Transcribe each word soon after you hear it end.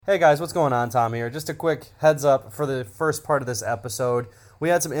Hey guys, what's going on? Tom here. Just a quick heads up for the first part of this episode. We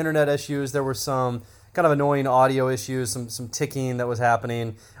had some internet issues. There were some kind of annoying audio issues, some ticking that was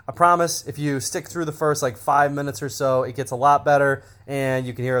happening. I promise if you stick through the first 5 minutes or so, it gets a lot better and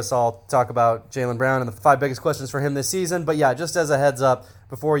you can hear us all talk about Jaylen Brown and the 5 biggest questions for him this season. But yeah, just as a heads up,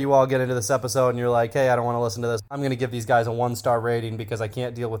 before you all get into this episode and you're like, hey, I don't want to listen to this, I'm going to give these guys a 1-star rating because I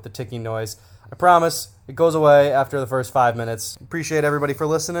can't deal with the ticking noise. I promise it goes away after the first 5 minutes. Appreciate everybody for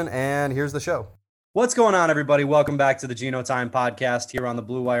listening, and here's the show. What's going on, everybody? Welcome back to the Geno Time Podcast here on the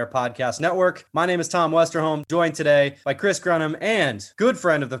Blue Wire Podcast Network. My name is Tom Westerholm, joined today by Chris Grunham and good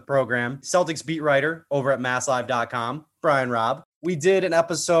friend of the program, Celtics beat writer over at MassLive.com, Brian Robb. We did an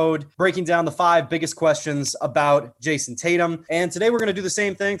episode breaking down the 5 biggest questions about Jayson Tatum. And today we're going to do the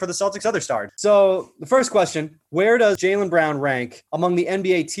same thing for the Celtics' other star. So the first question, where does Jaylen Brown rank among the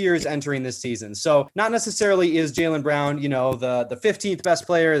NBA tiers entering this season? So not necessarily is Jaylen Brown, the 15th best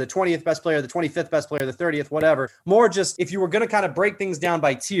player, the 20th best player, the 25th best player, the 30th, whatever. More just if you were going to kind of break things down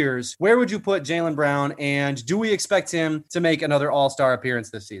by tiers, where would you put Jaylen Brown? And do we expect him to make another all-star appearance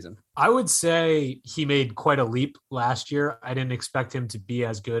this season? I would say he made quite a leap last year. I didn't expect him to be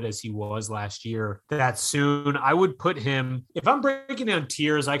as good as he was last year that soon. I would put him, if I'm breaking down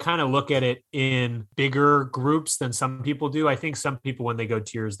tiers, I kind of look at it in bigger groups than some people do. I think some people, when they go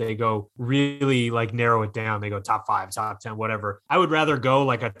tiers, they go really narrow it down. They go top 5, top 10, whatever. I would rather go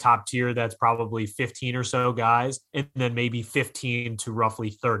a top tier that's probably 15 or so guys, and then maybe 15 to roughly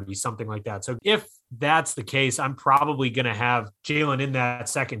 30, something like that. So if that's the case, I'm probably going to have Jaylen in that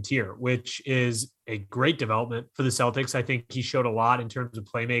second tier, which is a great development for the Celtics. I think he showed a lot in terms of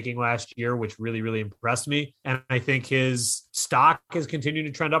playmaking last year, which really, really impressed me. And I think his stock has continued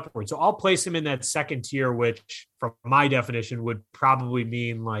to trend upward. So I'll place him in that second tier, which from my definition would probably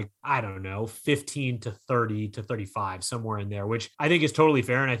mean 15 to 30 to 35, somewhere in there, which I think is totally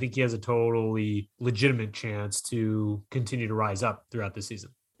fair. And I think he has a totally legitimate chance to continue to rise up throughout the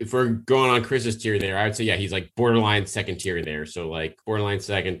season. If we're going on Chris's tier there, I would say, yeah, he's borderline second tier there. So borderline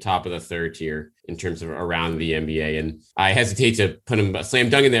second, top of the third tier in terms of around the NBA. And I hesitate to put him a slam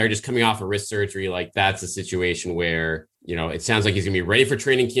dunk in there, just coming off a wrist surgery. That's a situation where, it sounds like he's going to be ready for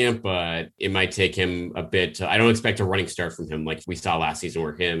training camp, but it might take him a bit. I don't expect a running start from him like we saw last season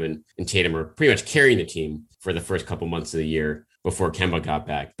where him and Tatum are pretty much carrying the team for the first couple months of the year before Kemba got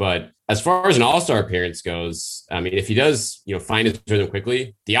back. But as far as an all-star appearance goes, I mean, if he does, find his rhythm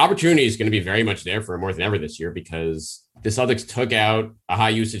quickly, the opportunity is going to be very much there for him more than ever this year because the Celtics took out a high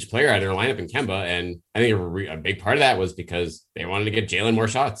usage player out of their lineup in Kemba. And I think a big part of that was because they wanted to get Jaylen more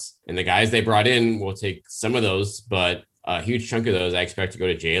shots. And the guys they brought in will take some of those, but a huge chunk of those I expect to go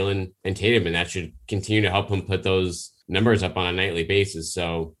to Jaylen and Tatum, and that should continue to help him put those numbers up on a nightly basis.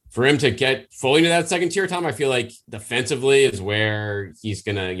 So for him to get fully into that second tier, Tom, I feel like defensively is where he's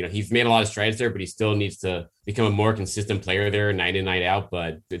going to, he's made a lot of strides there, but he still needs to become a more consistent player there night in, night out.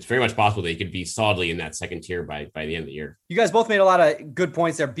 But it's very much possible that he could be solidly in that second tier by the end of the year. You guys both made a lot of good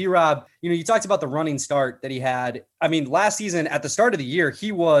points there. B-Rob, you talked about the running start that he had. I mean, last season at the start of the year,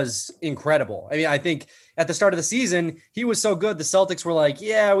 he was incredible. I mean, I think at the start of the season, he was so good. The Celtics were like,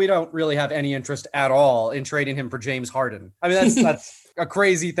 yeah, we don't really have any interest at all in trading him for James Harden. I mean, that's a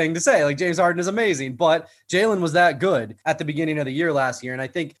crazy thing to say. James Harden is amazing, but Jaylen was that good at the beginning of the year last year. And I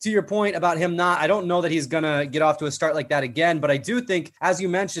think to your point about him I don't know that he's going to get off to a start like that again, but I do think, as you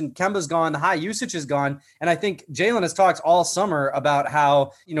mentioned, Kemba's gone, the high usage is gone. And I think Jaylen has talked all summer about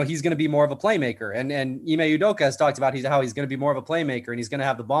how, he's going to be more of a playmaker. And Ime Udoka has talked about how he's going to be more of a playmaker and he's going to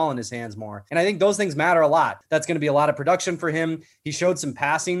have the ball in his hands more. And I think those things matter a lot. That's going to be a lot of production for him. He showed some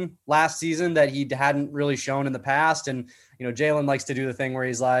passing last season that he hadn't really shown in the past. And Jaylen likes to do the thing where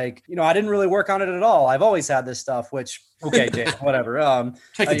he's like, I didn't really work on it at all. I've always had this stuff, which, okay, Jaylen, whatever.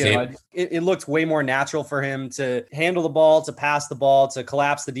 It looked way more natural for him to handle the ball, to pass the ball, to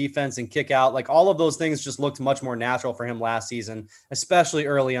collapse the defense and kick out. All of those things just looked much more natural for him last season, especially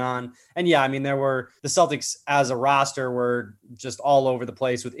early on. And yeah, I mean, the Celtics as a roster were just all over the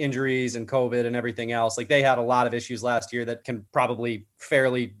place with injuries and COVID and everything else. They had a lot of issues last year that can probably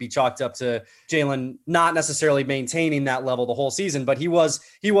fairly be chalked up to Jaylen not necessarily maintaining that level the whole season, but he was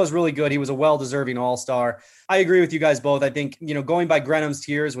really good. He was a well-deserving all-star. I agree with you guys both. I think, going by Grenham's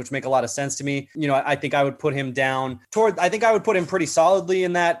tiers, which make a lot of sense to me, I think I would put him I think I would put him pretty solidly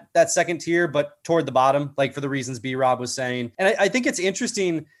in that second tier, but toward the bottom, for the reasons B-Rob was saying. And I think it's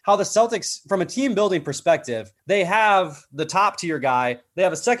interesting how the Celtics, from a team building perspective, they have the top tier guy they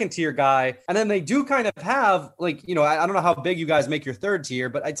have a second tier guy, and then they do kind of have like, I don't know how big you guys make your third tier,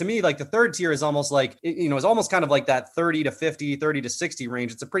 but to me, like the third tier is almost like, is almost kind of like that 30 to 50, 30 to 60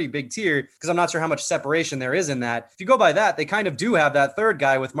 range. It's a pretty big tier because I'm not sure how much separation there is in that. If you go by that, they kind of do have that third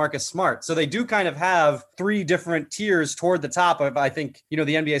guy with Marcus Smart. So they do kind of have three different tiers toward the top of, I think, the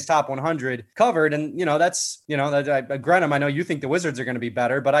NBA's top 100 covered. And, that's, Grenham, I know you think the Wizards are going to be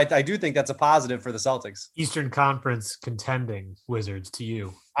better, but I do think that's a positive for the Celtics. Eastern Conference contending Wizards to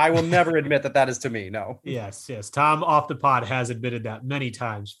you. I will never admit that is to me. No. Yes. Tom off the pod has admitted that many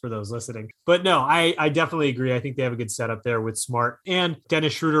times for those listening. But no, I definitely agree. I think they have a good setup there with Smart, and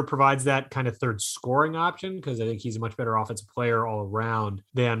Dennis Schroeder provides that kind of third scoring option because I think he's a much better offensive player all around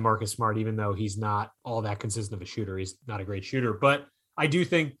than Marcus Smart, even though he's not all that consistent of a shooter. He's not a great shooter, but I do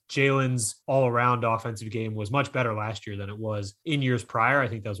think Jalen's all-around offensive game was much better last year than it was in years prior. I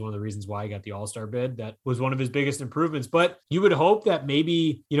think that was one of the reasons why he got the All-Star bid. That was one of his biggest improvements. But you would hope that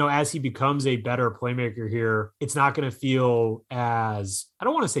maybe, as he becomes a better playmaker here, it's not going to feel as, I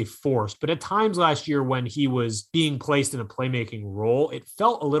don't want to say forced, but at times last year when he was being placed in a playmaking role, it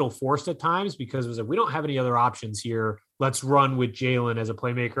felt a little forced at times because it was like, we don't have any other options here. Let's run with Jalen as a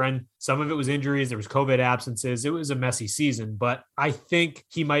playmaker. And some of it was injuries. There was COVID absences. It was a messy season, but I think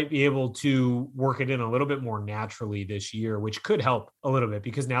he might be able to work it in a little bit more naturally this year, which could help a little bit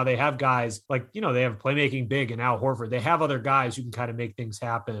because now they have guys like, they have playmaking big and Al Horford. They have other guys who can kind of make things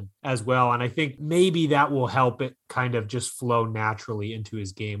happen as well. And I think maybe that will help it kind of just flow naturally into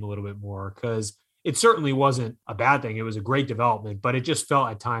his game a little bit more because it certainly wasn't a bad thing. It was a great development, but it just felt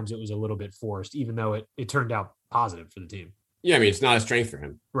at times it was a little bit forced, even though it turned out positive for the team. Yeah, I mean, it's not a strength for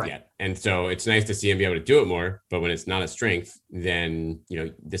him yet. And so it's nice to see him be able to do it more. But when it's not a strength, then,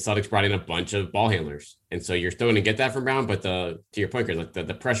 the Celtics brought in a bunch of ball handlers. And so you're still going to get that from Brown. But to your point, Chris, like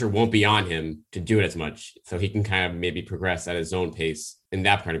the pressure won't be on him to do it as much. So he can kind of maybe progress at his own pace in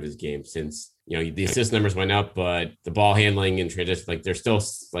that part of his game since, the assist numbers went up, but the ball handling and transition, like there's still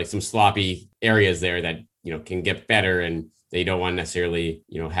like some sloppy areas there that, can get better. And they don't want to necessarily,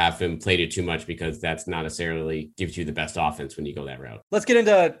 have him played it too much because that's not necessarily gives you the best offense when you go that route. Let's get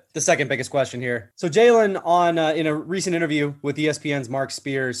into the second biggest question here. So Jalen on in a recent interview with ESPN's Mark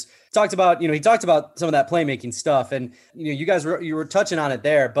Spears talked about, he talked about some of that playmaking stuff and, you guys you were touching on it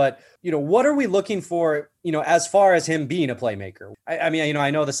there, but what are we looking for, as far as him being a playmaker? I mean,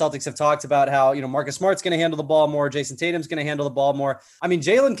 I know the Celtics have talked about how, Marcus Smart's going to handle the ball more. Jason Tatum's going to handle the ball more. I mean,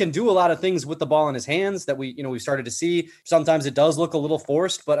 Jalen can do a lot of things with the ball in his hands that we've started to see. Sometimes it does look a little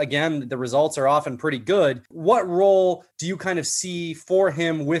forced, but again, the results are often pretty good. What role do you kind of see for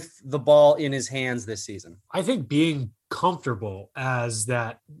him with the ball in his hands this season? I think being comfortable as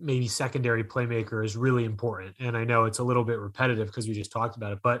that maybe secondary playmaker is really important. And I know it's a little bit repetitive because we just talked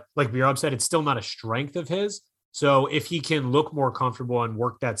about it, but like B-Rob said, it's still not a strength of his. So if he can look more comfortable and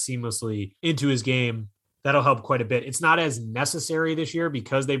work that seamlessly into his game, that'll help quite a bit. It's not as necessary this year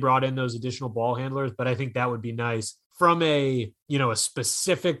because they brought in those additional ball handlers, but I think that would be nice from a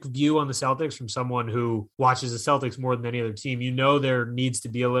specific view on the Celtics from someone who watches the Celtics more than any other team. There needs to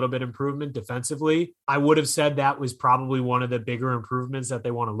be a little bit improvement defensively. I would have said that was probably one of the bigger improvements that they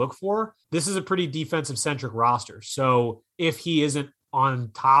want to look for. This is a pretty defensive centric roster. So if he isn't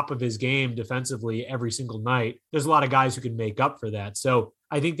on top of his game defensively every single night, there's a lot of guys who can make up for that. So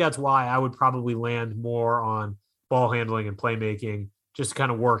I think that's why I would probably land more on ball handling and playmaking, just to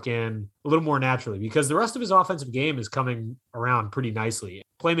kind of work in a little more naturally because the rest of his offensive game is coming around pretty nicely,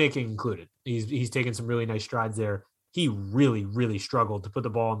 playmaking included. He's taken some really nice strides there. He really, really struggled to put the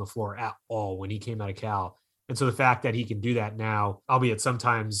ball on the floor at all when he came out of Cal. And so the fact that he can do that now, albeit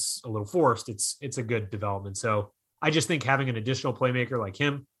sometimes a little forced, it's a good development. So I just think having an additional playmaker like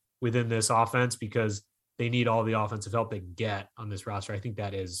him within this offense, because they need all the offensive help they can get on this roster, I think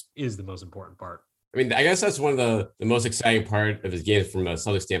that is the most important part. I mean, I guess that's one of the most exciting part of his game from a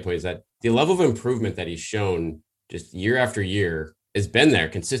Celtics standpoint is that the level of improvement that he's shown just year after year has been there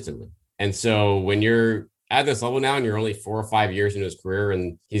consistently. And so when you're at this level now and you're only 4 or 5 years into his career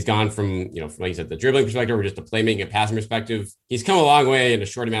and he's gone from, from, like you said, the dribbling perspective or just the playmaking and passing perspective, he's come a long way in a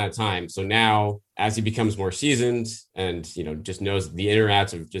short amount of time. So now as he becomes more seasoned and, just knows the ins and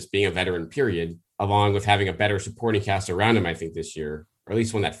outs of just being a veteran period, along with having a better supporting cast around him, I think this year, or at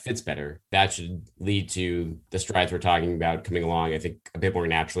least one that fits better, that should lead to the strides we're talking about coming along, I think, a bit more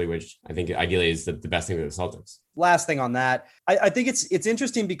naturally, which I think ideally is the best thing for the Celtics. last thing on that, I think it's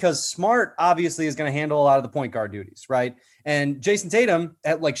interesting because Smart obviously is going to handle a lot of the point guard duties, right? And Jason Tatum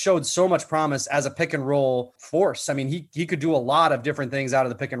showed so much promise as a pick and roll force. I mean, he could do a lot of different things out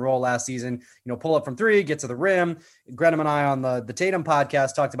of the pick and roll last season, pull up from three, get to the rim. Grenham and I on the Tatum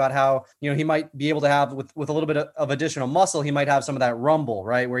podcast talked about how, he might be able to have with a little bit of additional muscle, he might have some of that rumble,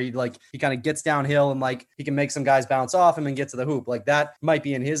 right? Where he kind of gets downhill and he can make some guys bounce off him and get to the hoop. Like that might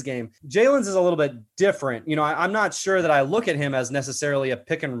be in his game. Jalen's is a little bit different. I'm not sure that I look at him as necessarily a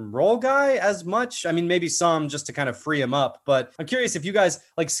pick and roll guy as much. I mean, maybe some just to kind of free him up, but I'm curious if you guys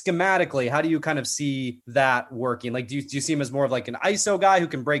schematically, how do you kind of see that working? Do you see him as more of an ISO guy who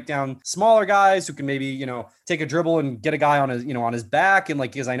can break down smaller guys, who can maybe, take a dribble and get a guy on his, on his back? And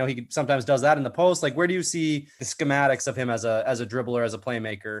because I know he sometimes does that in the post, where do you see the schematics of him as a dribbler, as a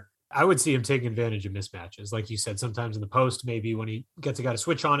playmaker? I would see him taking advantage of mismatches. Like you said, sometimes in the post, maybe when he gets a guy to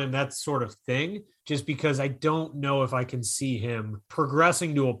switch on him, that sort of thing, just because I don't know if I can see him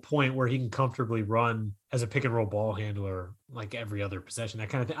progressing to a point where he can comfortably run as a pick and roll ball handler, every other possession, that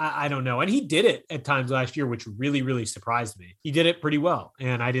kind of thing. I don't know. And he did it at times last year, which really, really surprised me. He did it pretty well.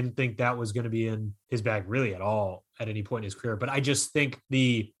 And I didn't think that was going to be in his bag really at all at any point in his career. But I just think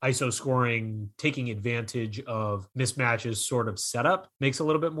the ISO scoring, taking advantage of mismatches sort of setup makes a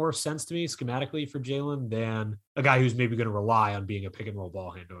little bit more sense to me schematically for Jalen than a guy who's maybe going to rely on being a pick and roll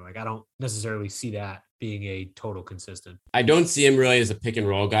ball handler. I don't necessarily see that being a total consistent. I don't see him really as a pick and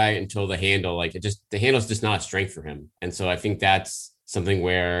roll guy until the handle, the handle's just not a strength for him. And so I think that's something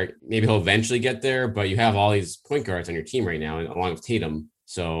where maybe he'll eventually get there, but you have all these point guards on your team right now, along with Tatum.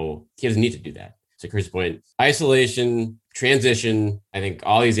 So he doesn't need to do that. To Chris' point, isolation, transition, I think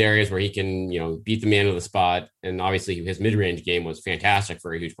all these areas where he can, beat the man of the spot. And obviously his mid-range game was fantastic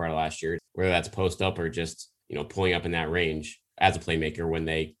for a huge part of last year, whether that's post up or just, pulling up in that range as a playmaker when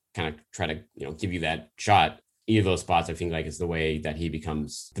they kind of try to, give you that shot. Either of those spots, I think is the way that he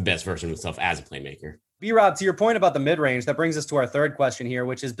becomes the best version of himself as a playmaker. B-Rob, to your point about the mid-range, that brings us to our third question here,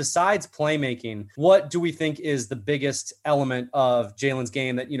 which is, besides playmaking, what do we think is the biggest element of Jalen's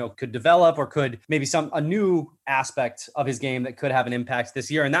game that, could develop, or could maybe a new aspect of his game that could have an impact this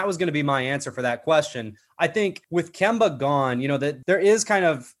year? And that was going to be my answer for that question. I think with Kemba gone, that there is kind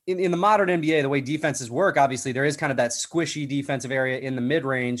of in the modern NBA, the way defenses work, obviously there is kind of that squishy defensive area in the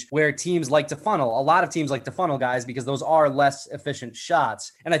mid-range where teams like to funnel. A lot of teams like to funnel guys because those are less efficient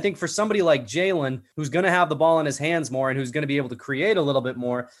shots. And I think for somebody like Jalen, who's going to have the ball in his hands more and who's going to be able to create a little bit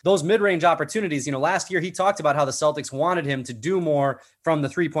more, those mid-range opportunities, last year he talked about how the Celtics wanted him to do more from the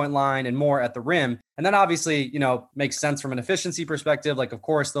 3-point line and more at the rim. And that obviously, makes sense from an efficiency perspective. Of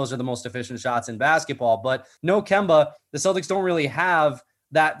course, those are the most efficient shots in basketball, but no Kemba, the Celtics don't really have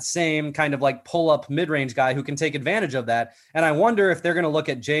that same kind of pull-up mid-range guy who can take advantage of that. And I wonder if they're going to look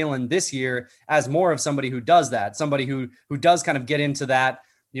at Jalen this year as more of somebody who does that, somebody who does kind of get into that,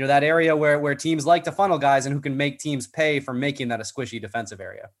 that area where teams like to funnel guys and who can make teams pay for making that a squishy defensive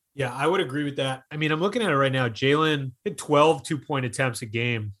area. Yeah, I would agree with that. I mean, I'm looking at it right now. Jalen had 12 2-point attempts a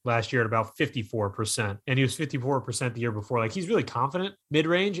game last year at about 54%. And he was 54% the year before. He's really confident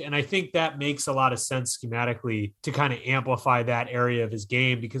mid-range. And I think that makes a lot of sense schematically to kind of amplify that area of his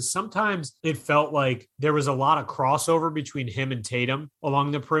game, because sometimes it felt like there was a lot of crossover between him and Tatum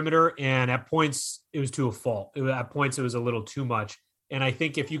along the perimeter. And at points, it was to a fault. At points, it was a little too much. And I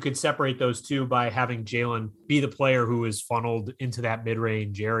think if you could separate those two by having Jalen be the player who is funneled into that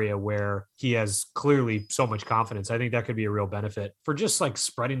mid-range area where he has clearly so much confidence, I think that could be a real benefit for just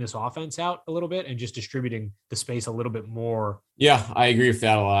spreading this offense out a little bit and just distributing the space a little bit more. Yeah, I agree with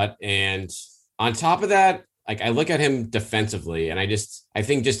that a lot. And on top of that, I look at him defensively, and I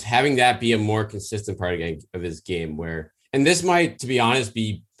think just having that be a more consistent part of his game and this might, to be honest,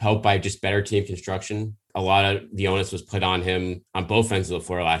 be helped by just better team construction. A lot of the onus was put on him on both ends of the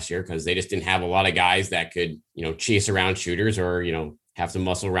floor last year because they just didn't have a lot of guys that could, chase around shooters or, have to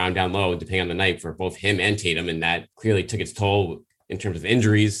muscle around down low, depending on the night, for both him and Tatum. And that clearly took its toll in terms of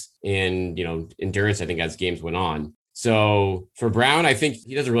injuries and, endurance, I think, as games went on. So for Brown, I think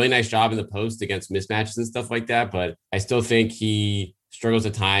he does a really nice job in the post against mismatches and stuff like that. But I still think he struggles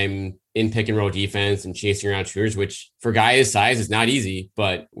at time in pick and roll defense and chasing around shooters, which for a guy his size is not easy,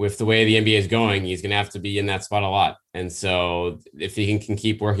 but with the way the NBA is going, he's going to have to be in that spot a lot. And so if he can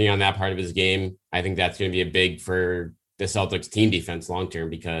keep working on that part of his game, I think that's going to be a big for the Celtics team defense long-term,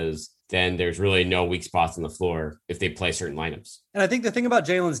 because then there's really no weak spots on the floor if they play certain lineups. And I think the thing about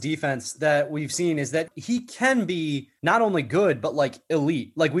Jalen's defense that we've seen is that he can be not only good, but like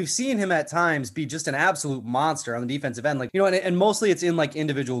elite. Like we've seen him at times be just an absolute monster on the defensive end. Like, and mostly it's in like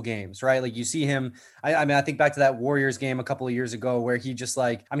individual games, right? Like you see him, I mean, I think back to that Warriors game a couple of years ago where he just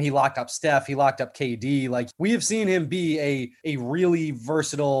like, I mean, he locked up Steph, he locked up KD. Like we have seen him be a really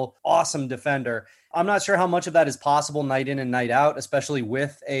versatile, awesome defender. I'm not sure how much of that is possible night in and night out, especially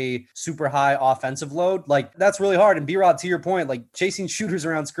with a super high offensive load. Like that's really hard. And B-Rob, to your point, like chasing shooters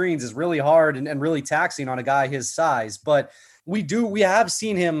around screens is really hard and really taxing on a guy his size. But we have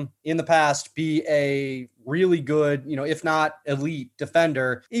seen him in the past be a really good, if not elite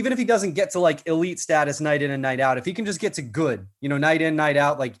defender, even if he doesn't get to like elite status night in and night out, if he can just get to good, night in, night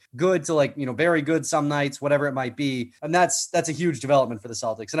out, like good to like, very good some nights, whatever it might be. And that's a huge development for the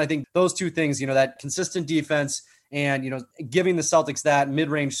Celtics. And I think those two things, that consistent defense and, giving the Celtics that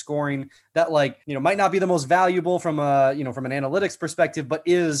mid-range scoring that might not be the most valuable from from an analytics perspective, but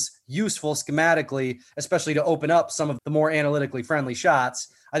is useful schematically, especially to open up some of the more analytically friendly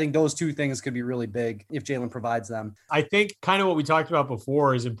shots. I think those two things could be really big if Jalen provides them. I think kind of what we talked about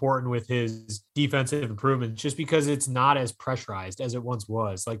before is important with his defensive improvements, just because it's not as pressurized as it once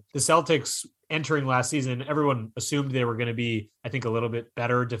was. Like the Celtics entering last season, everyone assumed they were going to be, I think, a little bit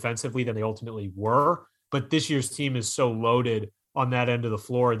better defensively than they ultimately were. But this year's team is so loaded on that end of the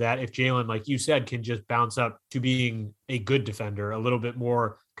floor that if Jalen, like you said, can just bounce up to being a good defender, a little bit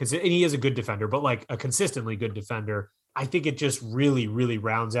more, and he is a good defender, but like a consistently good defender, I think it just really, really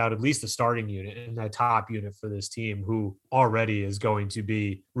rounds out at least the starting unit and that top unit for this team, who already is going to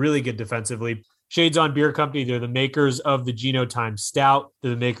be really good defensively. Shades On Beer Company, they're the makers of the Genotyme Stout.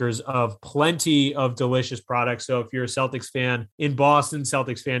 They're the makers of plenty of delicious products. So if you're a Celtics fan in Boston,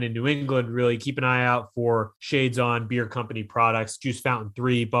 Celtics fan in New England, really keep an eye out for Shades On Beer Company products. Juice Fountain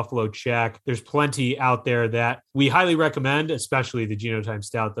 3, Buffalo Check. There's plenty out there that we highly recommend, especially the Genotyme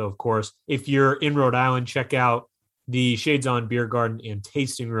Stout, though, of course. If you're in Rhode Island, check out the Shades On Beer Garden and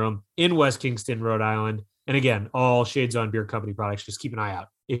Tasting Room in West Kingston, Rhode Island. And again, all Shades On Beer Company products, just keep an eye out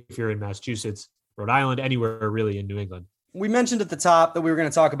if you're in Massachusetts, Rhode Island, anywhere really in New England. We mentioned at the top that we were going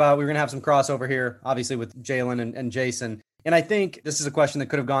to talk about, we were going to have some crossover here, obviously with Jalen and Jason. And I think this is a question that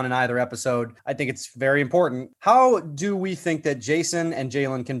could have gone in either episode. I think it's very important. How do we think that Jason and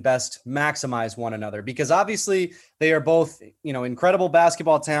Jalen can best maximize one another? Because obviously they are both, incredible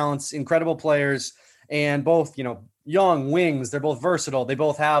basketball talents, incredible players, and both, young wings. They're both versatile. They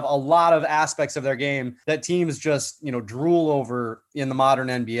both have a lot of aspects of their game that teams just, drool over in the modern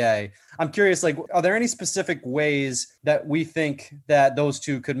NBA. I'm curious, are there any specific ways that we think that those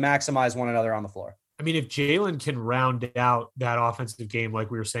two could maximize one another on the floor? I mean, if Jalen can round out that offensive game,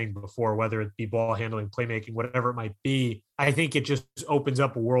 like we were saying before, whether it be ball handling, playmaking, whatever it might be, I think it just opens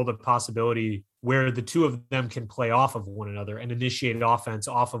up a world of possibility where the two of them can play off of one another and initiate offense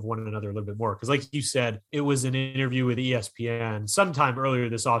off of one another a little bit more. Because like you said, it was an interview with ESPN sometime earlier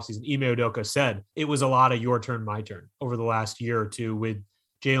this offseason. Ime Udoka said it was a lot of your turn, my turn over the last year or two with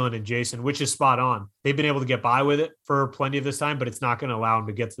Jalen and Jason, which is spot on. They've been able to get by with it for plenty of this time, but it's not going to allow them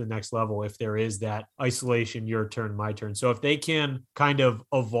to get to the next level if there is that isolation, your turn, my turn. So if they can kind of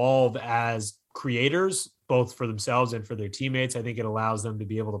evolve as creators, both for themselves and for their teammates, I think it allows them to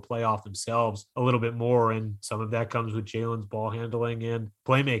be able to play off themselves a little bit more. And some of that comes with Jalen's ball handling and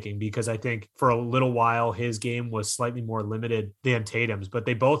playmaking, because I think for a little while his game was slightly more limited than Tatum's, but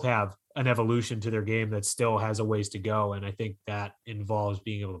they both have an evolution to their game that still has a ways to go. And I think that involves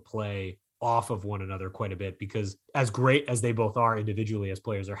being able to play off of one another quite a bit, because as great as they both are individually as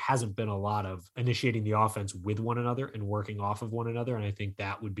players, there hasn't been a lot of initiating the offense with one another and working off of one another. And I think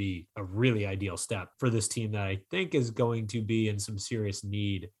that would be a really ideal step for this team that I think is going to be in some serious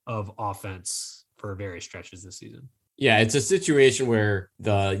need of offense for various stretches this season. Yeah, it's a situation where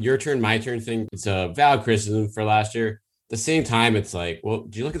the your turn, my turn thing, it's a valid criticism for last year. At the same time, it's like, well,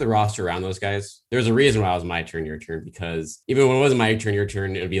 do you look at the roster around those guys? There's a reason why it was my turn, your turn, because even when it wasn't my turn, your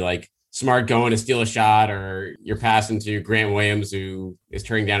turn, it would be like Smart going to steal a shot, or you're passing to Grant Williams, who is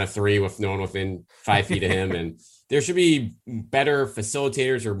turning down a three with no one within 5 feet of him. And there should be better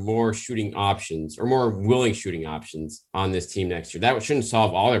facilitators or more shooting options or more willing shooting options on this team next year. That shouldn't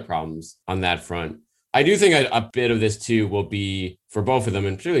solve all their problems on that front. I do think a bit of this too will be for both of them,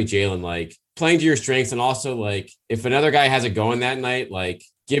 and particularly Jalen, like playing to your strengths. And also, like, if another guy has it going that night, like,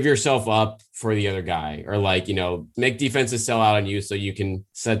 give yourself up for the other guy, or like, make defenses sell out on you so you can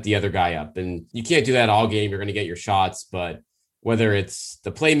set the other guy up. And you can't do that all game. You're going to get your shots, but whether it's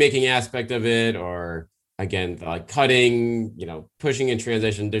the playmaking aspect of it, or again, like cutting, pushing in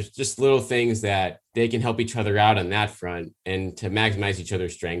transition. There's just little things that they can help each other out on that front and to maximize each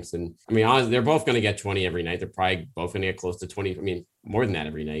other's strengths. And I mean, honestly, they're both going to get 20 every night. They're probably both going to get close to 20. I mean, more than that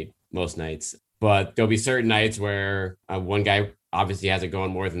every night, most nights. But there'll be certain nights where one guy obviously has it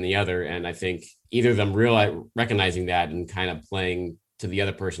going more than the other. And I think either of them recognizing that and kind of playing to the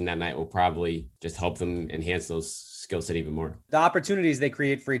other person that night will probably just help them enhance those skill set even more. The opportunities they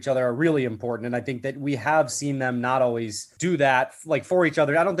create for each other are really important. And I think that we have seen them not always do that like for each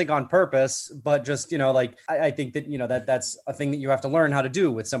other. I don't think on purpose, but just, I think that, that's a thing that you have to learn how to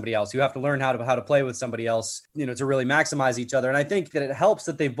do with somebody else. You have to learn how to play with somebody else, to really maximize each other. And I think that it helps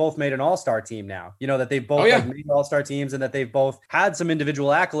that they've both made an all-star team now, that they've both made all-star teams and that they've both had some individual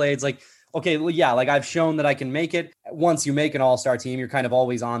accolades. Like, okay, yeah, like I've shown that I can make it. Once you make an all-star team, you're kind of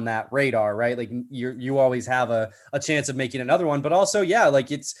always on that radar, right? Like you always have a chance of making another one, but also, yeah, like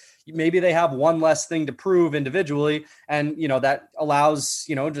maybe they have one less thing to prove individually. And, that allows,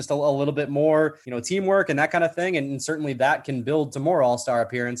 just a little bit more, teamwork and that kind of thing. And certainly that can build to more all-star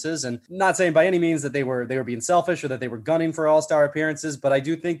appearances. And not saying by any means that they were being selfish or that they were gunning for all-star appearances, but I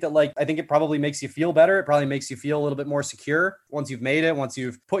do think that I think it probably makes you feel better. It probably makes you feel a little bit more secure once you've made it, once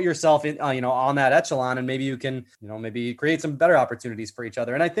you've put yourself in, on that echelon, and maybe you can, maybe create some better opportunities for each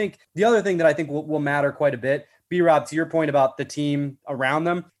other. And I think the other thing that I think will matter quite a bit, B-Rob, to your point about the team around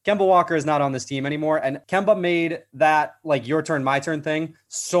them, Kemba Walker is not on this team anymore. And Kemba made that your turn, my turn thing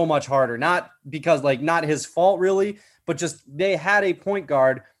so much harder. Not because not his fault really, but just they had a point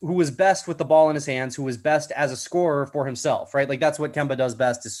guard who was best with the ball in his hands, who was best as a scorer for himself, right? That's what Kemba does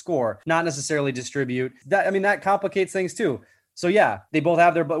best, is score, not necessarily distribute. That complicates things too. So yeah, they both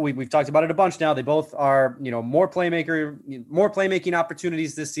have but we've talked about it a bunch now. They both are, more playmaking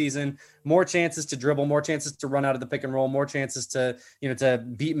opportunities this season, more chances to dribble, more chances to run out of the pick and roll, more chances to, to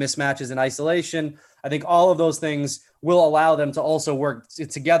beat mismatches in isolation. I think all of those things will allow them to also work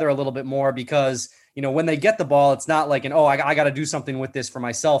together a little bit more because, when they get the ball, it's not like I got to do something with this for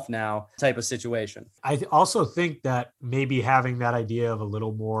myself now type of situation. I also think that maybe having that idea of a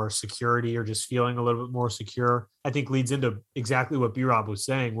little more security or just feeling a little bit more secure, I think leads into exactly what B-Rob was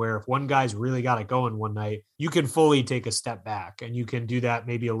saying, where if one guy's really got it going one night, you can fully take a step back and you can do that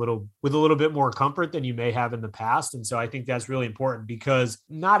maybe with a little bit more comfort than you may have in the past. And so I think that's really important because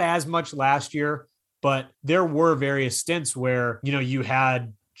not as much last year, but there were various stints where, you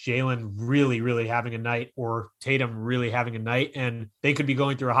had Jalen really, really having a night or Tatum really having a night, and they could be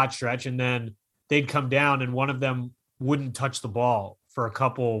going through a hot stretch and then they'd come down and one of them wouldn't touch the ball for a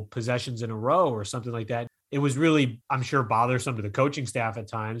couple possessions in a row or something like that. It was really, I'm sure, bothersome to the coaching staff at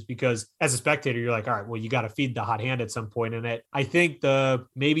times because as a spectator, you're like, all right, well, you got to feed the hot hand at some point. And I think the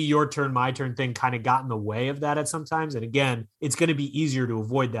maybe your turn, my turn thing kind of got in the way of that at sometimes. And again, it's going to be easier to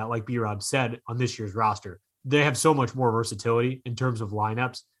avoid that, like B-Rob said, on this year's roster. They have so much more versatility in terms of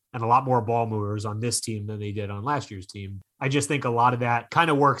lineups and a lot more ball movers on this team than they did on last year's team. I just think a lot of that kind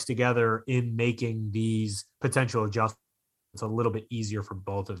of works together in making these potential adjustments a little bit easier for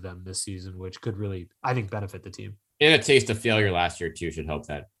both of them this season, which could really, I think, benefit the team. And a taste of failure last year too should help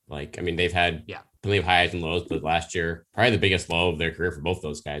that. They've had plenty of highs and lows, but last year, probably the biggest low of their career for both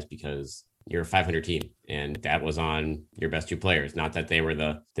those guys because you're a 500 team and that was on your best two players. Not that they were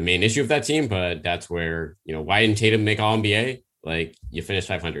the main issue of that team, but that's where, why didn't Tatum make All NBA? You finished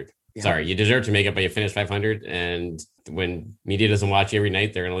 500. Yeah. Sorry, you deserve to make it, but you finished 500. And when media doesn't watch you every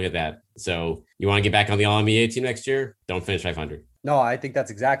night, they're going to look at that. So you want to get back on the All-NBA team next year? Don't finish 500. No, I think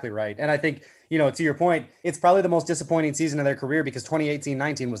that's exactly right. And I think, to your point, it's probably the most disappointing season of their career because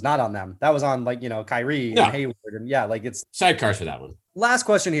 2018-19 was not on them. That was on Kyrie and Hayward. And it's sidecars for that one. Last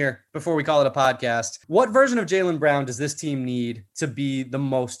question here before we call it a podcast. What version of Jaylen Brown does this team need to be the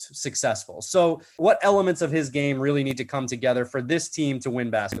most successful? So what elements of his game really need to come together for this team to win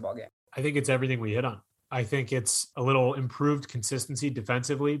basketball games? I think it's everything we hit on. I think it's a little improved consistency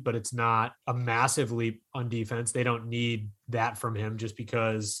defensively, but it's not a massive leap on defense. They don't need that from him just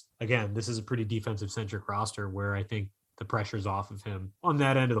because, again, this is a pretty defensive-centric roster where I think the pressure's off of him on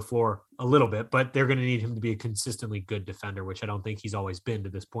that end of the floor a little bit, but they're going to need him to be a consistently good defender, which I don't think he's always been to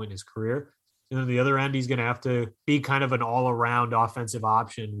this point in his career. And on the other end, he's going to have to be kind of an all-around offensive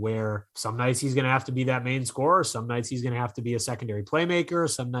option where some nights he's going to have to be that main scorer. Some nights he's going to have to be a secondary playmaker.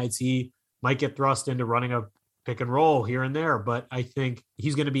 Some nights he might get thrust into running a pick and roll here and there. But I think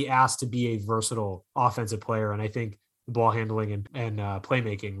he's going to be asked to be a versatile offensive player. And I think the ball handling and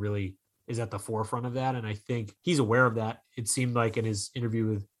playmaking really is at the forefront of that. And I think he's aware of that. It seemed like in his interview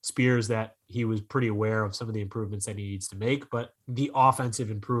with Spears that he was pretty aware of some of the improvements that he needs to make, but the offensive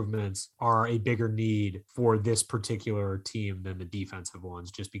improvements are a bigger need for this particular team than the defensive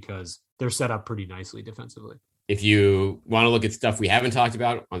ones, just because they're set up pretty nicely defensively. If you want to look at stuff we haven't talked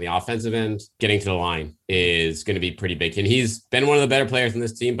about on the offensive end, getting to the line is going to be pretty big. And he's been one of the better players in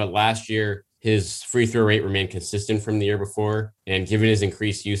this team, but last year, his free throw rate remained consistent from the year before. And given his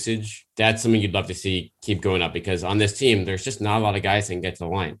increased usage, that's something you'd love to see keep going up, because on this team, there's just not a lot of guys that can get to the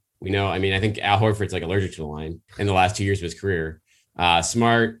line. We know, I mean, I think Al Horford's like allergic to the line in the last 2 years of his career.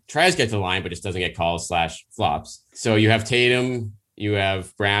 Smart tries to get to the line, but just doesn't get calls / flops. So you have Tatum, you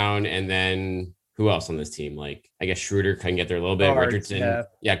have Brown, and then who else on this team? Like, I guess Schroeder can get there a little bit. Guards, Richardson,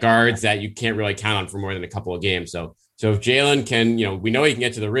 guards that you can't really count on for more than a couple of games. So if Jalen can, we know he can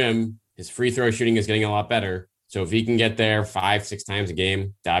get to the rim. His free throw shooting is getting a lot better. So if he can get there 5-6 times a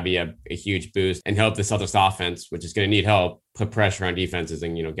game, that'd be a huge boost and help the Celtics offense, which is going to need help, put pressure on defenses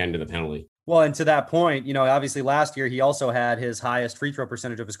and, get into the penalty. Well, and to that point, obviously last year, he also had his highest free throw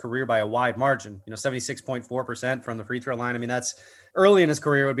percentage of his career by a wide margin, 76.4% from the free throw line. I mean, that's early in his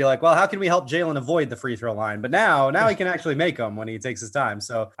career would be like, well, how can we help Jalen avoid the free throw line? But now he can actually make them when he takes his time.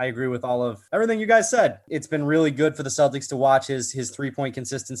 So I agree with all of everything you guys said. It's been really good for the Celtics to watch his 3-point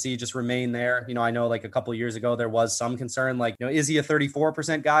consistency just remain there. I know like a couple of years ago, there was some concern, like, is he a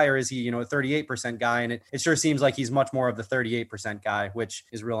 34% guy or is he, a 38% guy? And it sure seems like he's much more of the 38% guy, which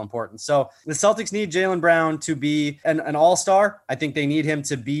is real important. So the Celtics need Jaylen Brown to be an all-star. I think they need him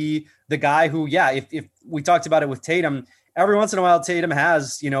to be the guy who, if we talked about it with Tatum, every once in a while, Tatum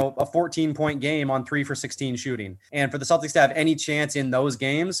has, a 14-point game on 3 for 16 shooting. And for the Celtics to have any chance in those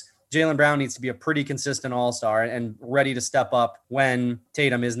games, Jaylen Brown needs to be a pretty consistent all-star and ready to step up when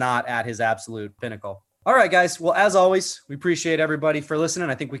Tatum is not at his absolute pinnacle. All right, guys. Well, as always, we appreciate everybody for listening.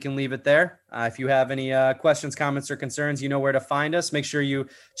 I think we can leave it there. If you have any questions, comments, or concerns, you know where to find us. Make sure you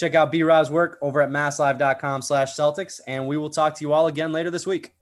check out B-Rob's work over at masslive.com/Celtics, and we will talk to you all again later this week.